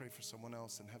else and pray for someone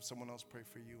else and have someone else pray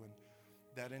for you. And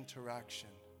that interaction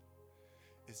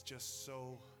is just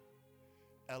so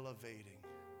elevating.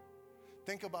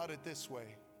 Think about it this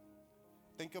way.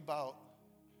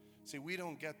 See, we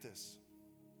don't get this.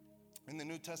 In the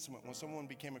New Testament, when someone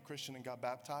became a Christian and got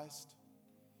baptized,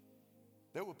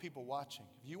 there were people watching.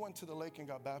 If you went to the lake and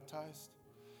got baptized,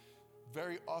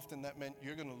 very often that meant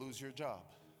you're going to lose your job.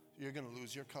 You're going to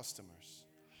lose your customers.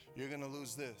 You're going to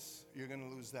lose this. You're going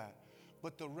to lose that.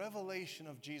 But the revelation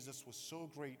of Jesus was so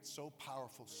great, so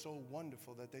powerful, so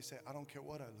wonderful that they say, I don't care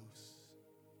what I lose.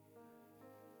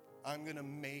 I'm going to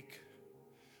make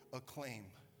a claim.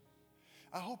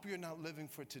 I hope you're not living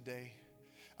for today.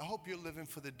 I hope you're living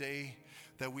for the day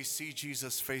that we see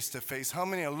Jesus face to face. How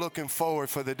many are looking forward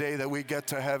for the day that we get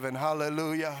to heaven?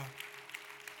 Hallelujah.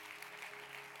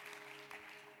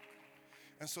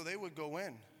 And so they would go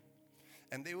in.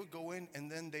 And they would go in, and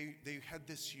then they had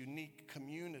this unique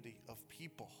community of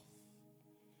people.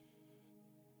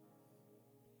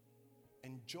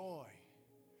 And joy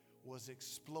was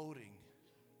exploding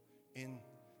in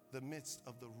the midst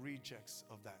of the rejects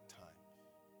of that time.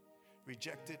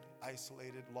 Rejected,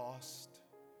 isolated, lost,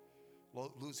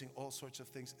 losing all sorts of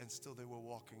things, and still they were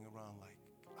walking around like,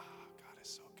 God is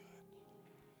so good.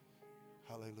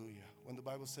 Hallelujah. When the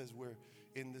Bible says we're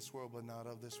in this world but not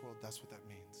of this world, that's what that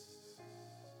means.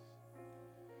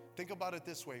 Think about it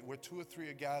this way. Where 2 or 3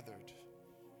 are gathered,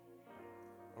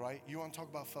 all right? You want to talk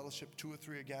about fellowship? 2 or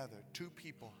 3 are gathered. 2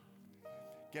 people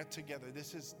get together.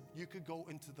 You could go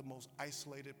into the most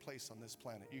isolated place on this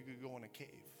planet. You could go in a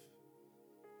cave.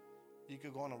 You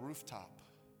could go on a rooftop.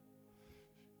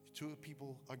 2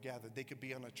 people are gathered. They could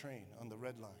be on a train, on the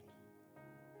red line.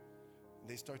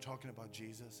 They start talking about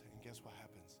Jesus, and guess what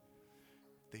happens?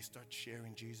 They start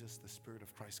sharing Jesus. The Spirit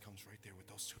of Christ comes right there with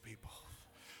those 2 people.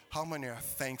 How many are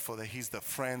thankful that He's the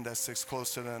friend that sticks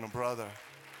closer than a brother?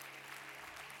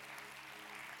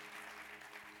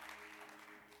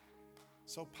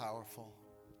 So powerful.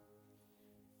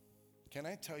 Can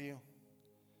I tell you,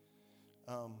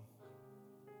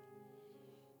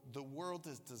 the world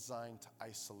is designed to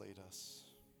isolate us.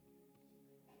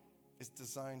 It's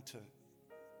designed to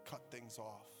cut things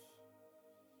off.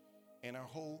 And our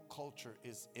whole culture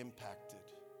is impacted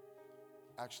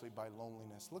actually by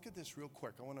loneliness. Look at this real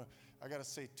quick. I got to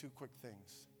say 2 quick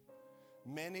things.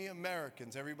 Many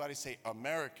Americans, everybody say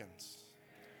Americans.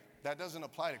 That doesn't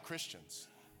apply to Christians.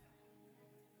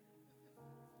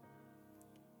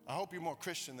 I hope you're more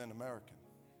Christian than American.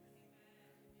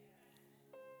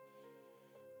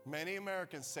 Many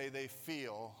Americans say they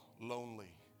feel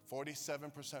lonely.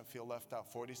 47% feel left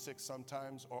out. 46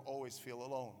 sometimes or always feel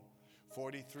alone.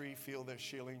 43 feel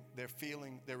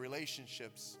their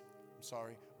relationships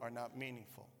are not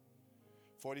meaningful.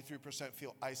 43%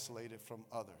 feel isolated from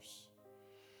others.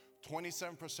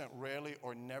 27% rarely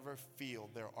or never feel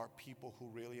there are people who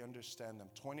really understand them.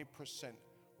 20%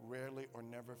 rarely or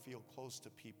never feel close to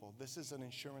people. This is an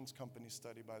insurance company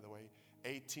study, by the way.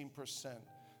 18%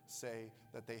 say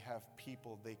that they have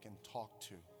people they can talk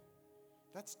to.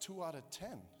 That's 2 out of 10.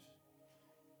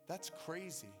 That's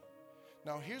crazy.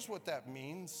 Now, here's what that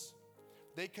means.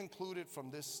 They concluded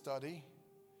from this study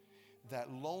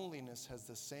that loneliness has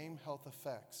the same health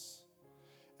effects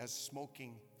as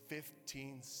smoking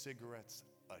 15 cigarettes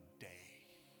a day.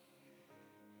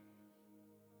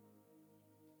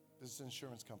 This is an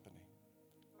insurance company,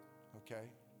 okay?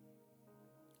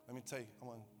 Let me tell you, I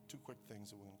want 2 quick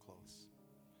things and we're going to close.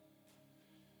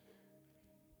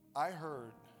 I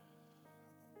heard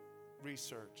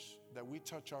research that we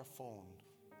touch our phone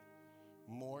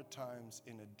more times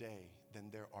in a day than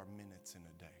there are minutes in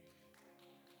a day.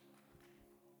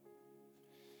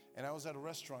 And I was at a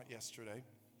restaurant yesterday.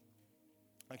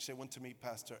 Actually, I went to meet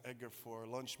Pastor Edgar for a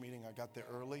lunch meeting. I got there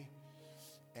early,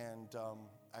 and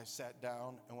I sat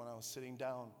down. And when I was sitting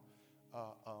down,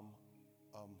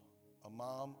 a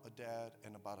mom, a dad,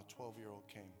 and about a 12-year-old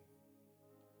came.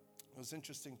 It was an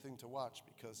interesting thing to watch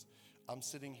because I'm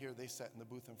sitting here. They sat in the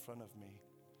booth in front of me.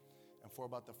 And for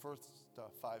about the first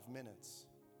 5 minutes,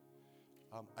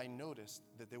 I noticed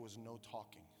that there was no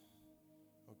talking,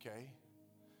 okay?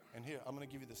 And here, I'm going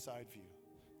to give you the side view.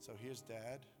 So here's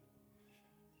Dad,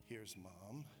 here's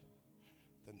Mom,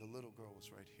 then the little girl was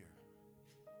right here.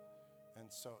 And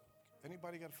so,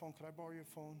 anybody got a phone? Could I borrow your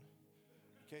phone?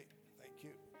 Okay, thank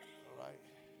you. All right.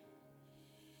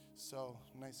 So,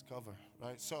 nice cover,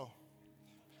 right? So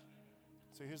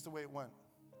here's the way it went.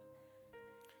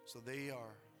 So they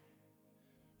are,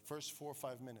 first 4 or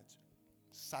 5 minutes,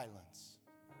 silence.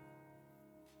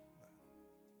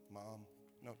 Mom,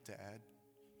 no, Dad,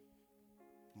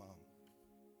 Mom.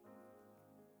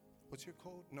 What's your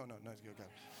code? No, it's good.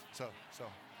 So,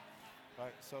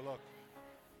 right, so look.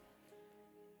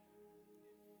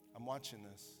 I'm watching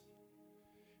this.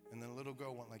 And then the little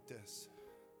girl went like this.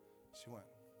 She went.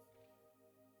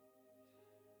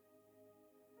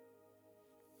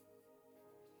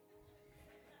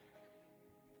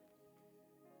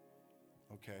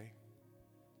 Okay.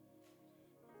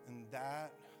 And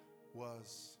that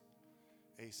was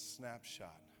a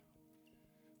snapshot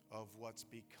of what's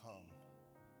become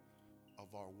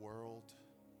of our world,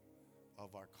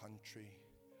 of our country,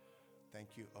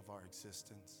 thank you, of our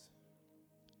existence.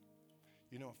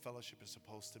 You know what fellowship is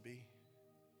supposed to be?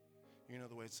 You know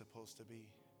the way it's supposed to be?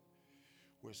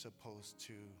 We're supposed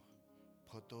to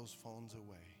put those phones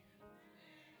away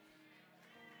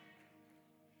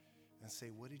and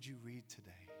say, what did you read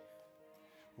today?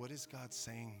 What is God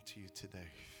saying to you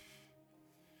today?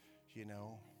 You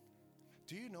know,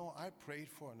 do you know I prayed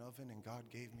for an oven and God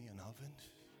gave me an oven?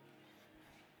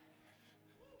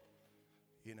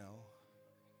 You know,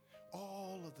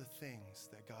 all of the things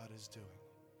that God is doing.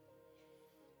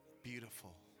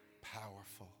 Beautiful,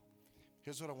 powerful.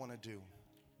 Here's what I want to do.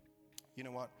 You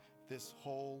know what? This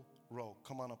whole row,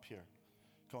 come on up here.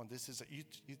 Come on, this is, you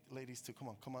ladies too,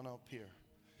 come on up here.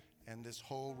 And this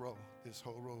whole row,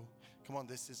 come on,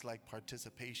 this is like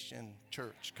participation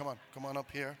church. Come on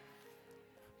up here.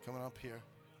 Come on up here.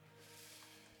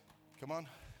 Come on,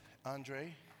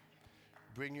 Andre.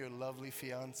 Bring your lovely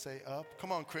fiance up.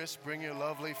 Come on, Chris, bring your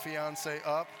lovely fiance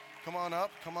up. Come on up.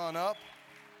 Come on,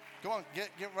 get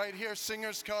right here.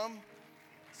 Singers come.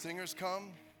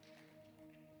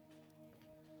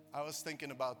 I was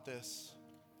thinking about this.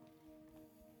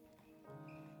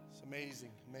 It's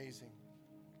amazing.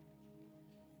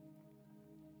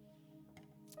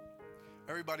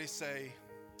 Everybody say,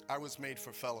 I was made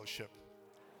for fellowship.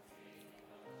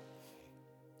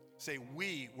 Say,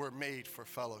 we were made for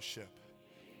fellowship.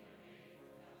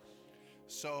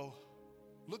 So,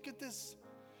 look at this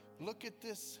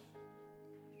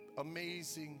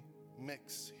amazing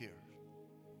mix here.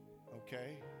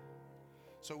 Okay?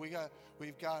 So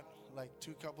we've got like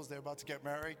two couples, they're about to get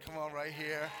married. Come on, right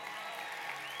here.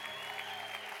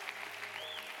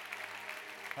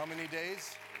 How many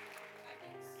days?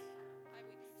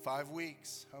 5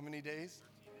 weeks. How many days?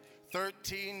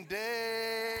 13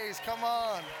 days. Come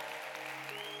on.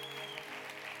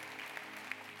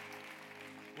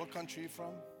 What country are you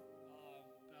from?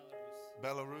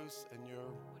 Belarus. And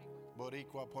you're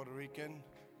Boricua, Puerto Rican,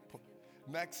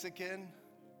 Mexican,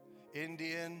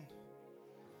 Indian.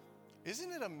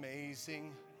 Isn't it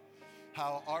amazing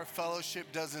how our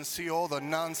fellowship doesn't see all the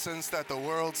nonsense that the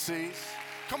world sees?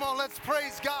 Come on, let's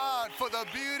praise God for the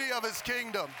beauty of His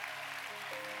kingdom.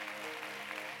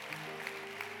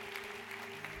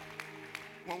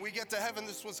 When we get to heaven,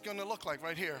 this is what's going to look like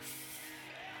right here.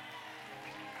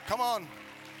 Come on.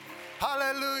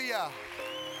 Hallelujah.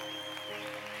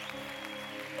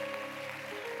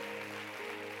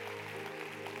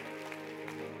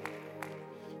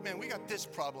 Man, we got this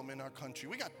problem in our country.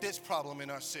 We got this problem in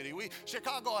our city.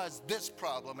 Chicago has this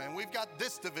problem, and we've got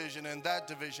this division and that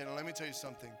division. And let me tell you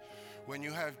something. When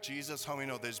you have Jesus, how many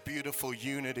know there's beautiful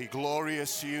unity,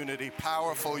 glorious unity,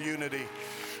 powerful unity.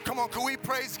 Come on, can we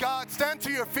praise God? Stand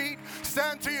to your feet.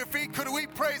 Could we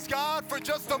praise God for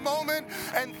just a moment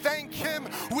and thank Him?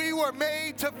 We were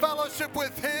made to fellowship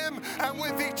with Him and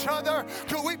with each other.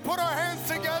 Could we put our hands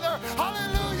together?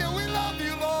 Hallelujah. We love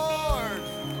you, Lord.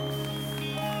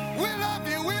 We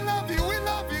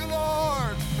love you,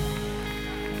 Lord.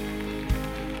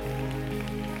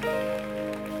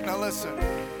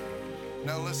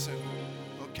 Now listen.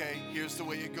 Okay, here's the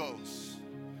way it goes.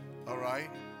 All right?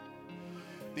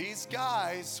 These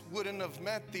guys wouldn't have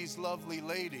met these lovely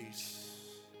ladies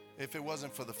if it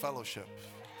wasn't for the fellowship.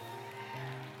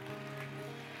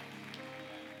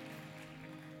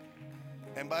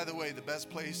 And by the way, the best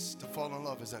place to fall in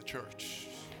love is at church.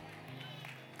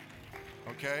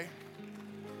 Okay?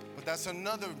 But that's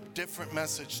another different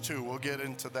message too. We'll get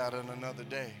into that on another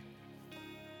day.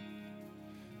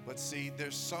 But see,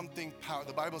 there's something powerful.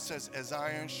 The Bible says, as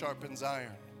iron sharpens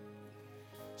iron.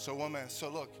 So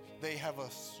look, they have a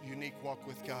unique walk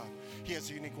with God. He has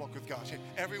a unique walk with God.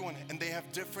 Everyone, and they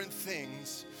have different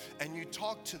things. And you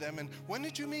talk to them, and when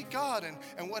did you meet God?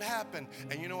 And what happened?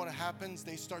 And you know what happens?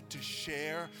 They start to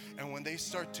share. And when they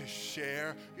start to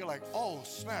share, you're like, oh,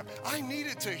 snap. I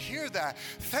needed to hear that.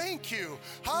 Thank you.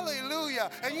 Hallelujah.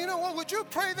 And you know what? Would you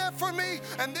pray that for me?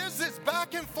 And there's this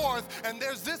back and forth, and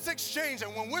there's this exchange.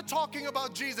 And when we're talking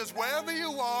about Jesus, wherever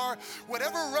you are,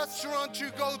 whatever restaurant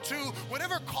you go to,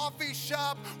 whatever coffee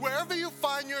shop, where wherever you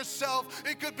find yourself.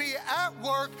 It could be at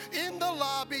work, in the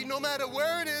lobby, no matter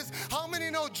where it is. How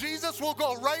many know Jesus will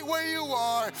go right where you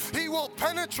are? He will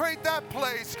penetrate that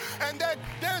place, and that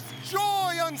there's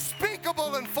joy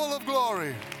unspeakable and full of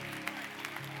glory.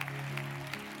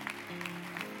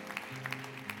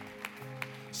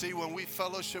 See, when we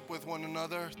fellowship with one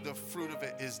another, the fruit of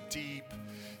it is deep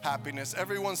happiness.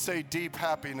 Everyone say deep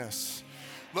happiness.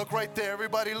 Look right there.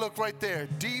 Everybody look right there.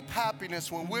 Deep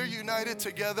happiness. When we're united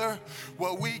together,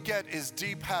 what we get is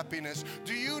deep happiness.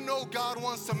 Do you know God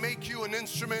wants to make you an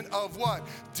instrument of what?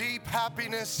 Deep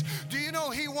happiness. Do you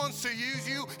know He wants to use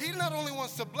you? He not only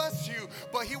wants to bless you,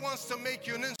 but He wants to make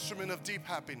you an instrument of deep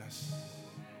happiness.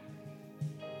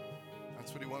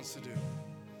 That's what He wants to do.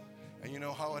 And you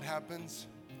know how it happens?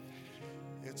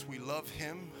 It's we love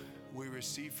Him, we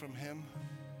receive from Him,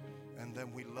 and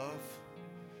then we love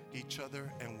each other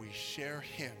and we share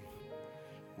Him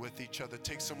with each other.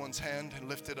 Take someone's hand and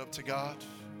lift it up to God.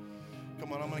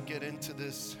 Come on, I'm going to get into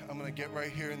this. I'm going to get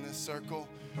right here in this circle.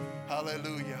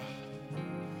 Hallelujah.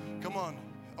 Come on,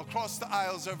 across the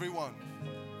aisles, everyone.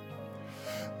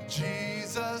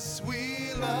 Jesus,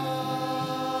 we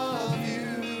love you.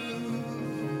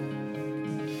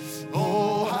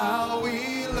 Oh, how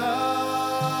we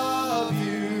love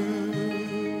you.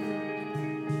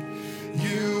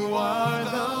 You are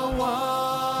the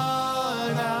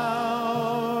one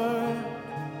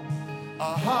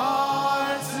our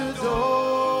hearts adore.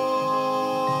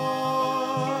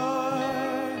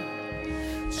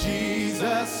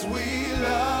 Jesus, we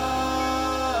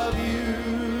love you.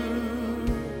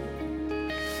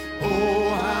 Oh,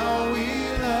 how we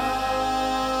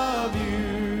love you.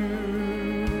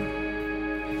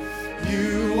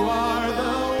 You are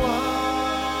the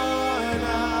one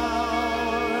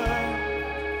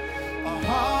our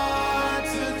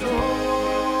hearts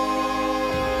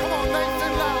adore. Come on, nice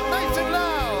and loud, nice and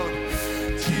loud.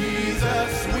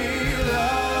 Jesus, we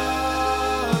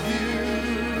love you.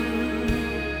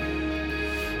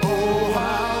 Oh,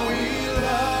 how we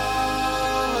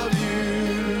love you.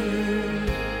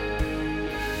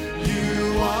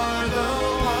 You are the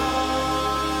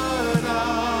one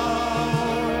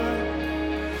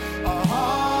our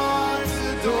hearts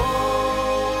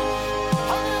adore.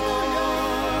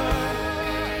 Hallelujah.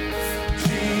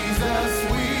 Jesus,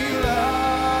 we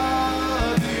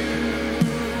love you.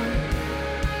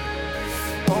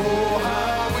 Oh,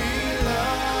 how we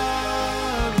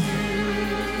love you.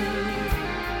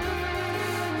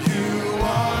 You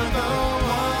are the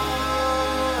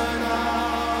one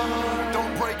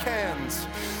don't break hands.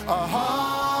 Our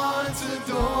hearts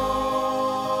adore.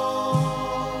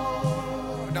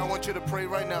 Now I want you to pray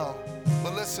right now.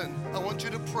 But listen, I want you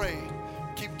to pray.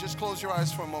 Just close your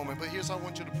eyes for a moment. But here's how I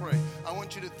want you to pray. I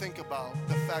want you to think about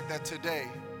the fact that today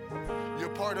you're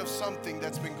part of something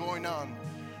that's been going on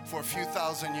for a few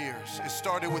thousand years. It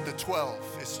started with the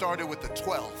 12. It started with the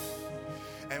 12.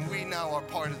 And we now are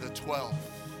part of the 12.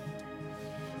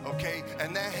 Okay,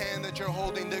 and that hand that you're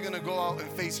holding, they're gonna go out and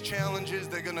face challenges.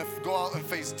 They're gonna go out and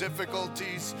face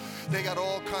difficulties. They got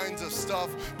all kinds of stuff.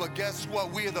 But guess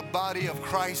what? We are the body of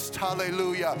Christ.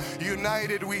 Hallelujah.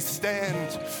 United we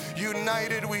stand.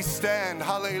 United we stand.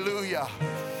 Hallelujah.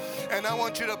 And I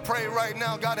want you to pray right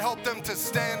now. God, help them to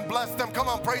stand. Bless them. Come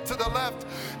on, pray to the left.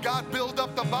 God, build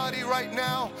up the body right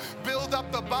now. Build up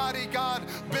the body, God.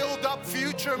 Build up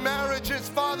future marriages,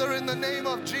 Father, in the name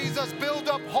of Jesus. Build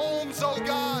up homes, oh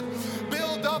God.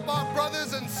 Build up our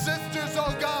brothers and sisters,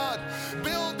 oh God.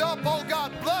 Build up, oh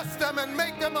God. Bless them and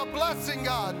make them a blessing,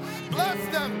 God. Bless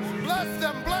them, bless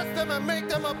them, bless them and make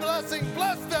them a blessing.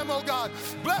 Bless them, oh God.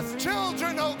 Bless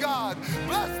children, oh God.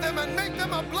 Bless them and make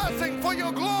them a blessing for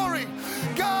your glory.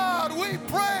 God, we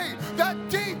pray that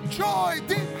deep joy,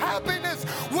 deep happiness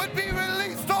would be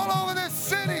released all over this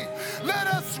city. Let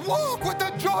us walk with the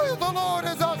joy of the Lord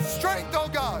as our strength, oh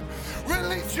God.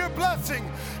 Release your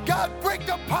blessing. God, break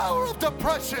the power of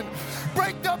depression.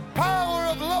 Break the power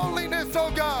of loneliness,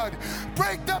 oh God.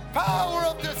 Break the power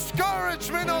of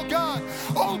discouragement, oh God.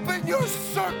 Open your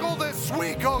circle this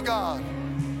week, oh God.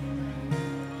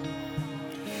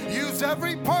 Use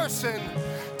every person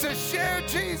to share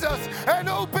Jesus and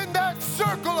open that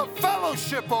circle of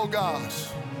fellowship, oh God.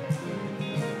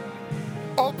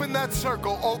 Open that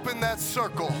circle, open that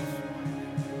circle.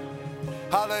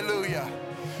 Hallelujah.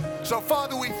 So,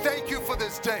 Father, we thank you for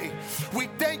this day. We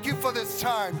thank you for this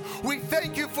time. We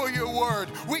thank you for your word.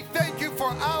 We thank you for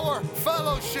our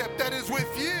fellowship that is with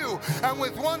you and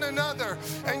with one another.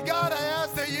 And God, I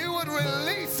ask that you would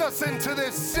release us into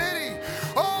this city,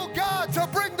 oh God, to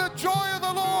bring the joy of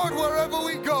the Lord wherever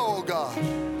we go, oh God.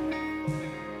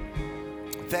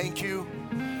 Thank you,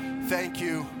 thank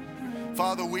you,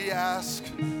 Father, we ask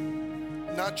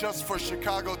not just for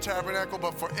Chicago Tabernacle,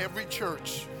 but for every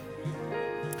church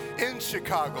in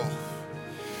Chicago,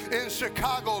 in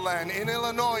Chicagoland, in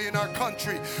Illinois, in our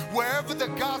country, wherever the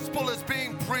gospel is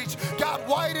being preached. God,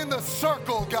 widen the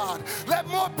circle, God. Let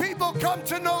more people come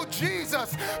to know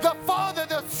Jesus, the Father,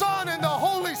 the Son, and the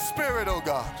Holy Spirit, oh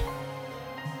God.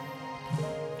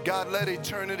 God, let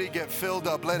eternity get filled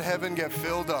up. Let heaven get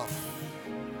filled up.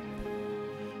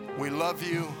 We love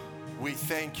you. We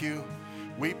thank you.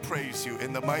 We praise you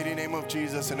in the mighty name of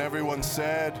Jesus. And everyone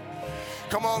said,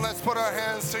 come on, let's put our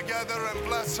hands together and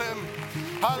bless him.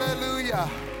 Hallelujah.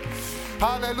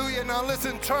 Hallelujah. Now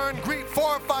listen, turn, greet 4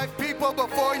 or 5 people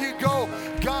before you go.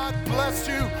 God bless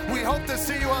you. We hope to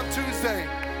see you on Tuesday.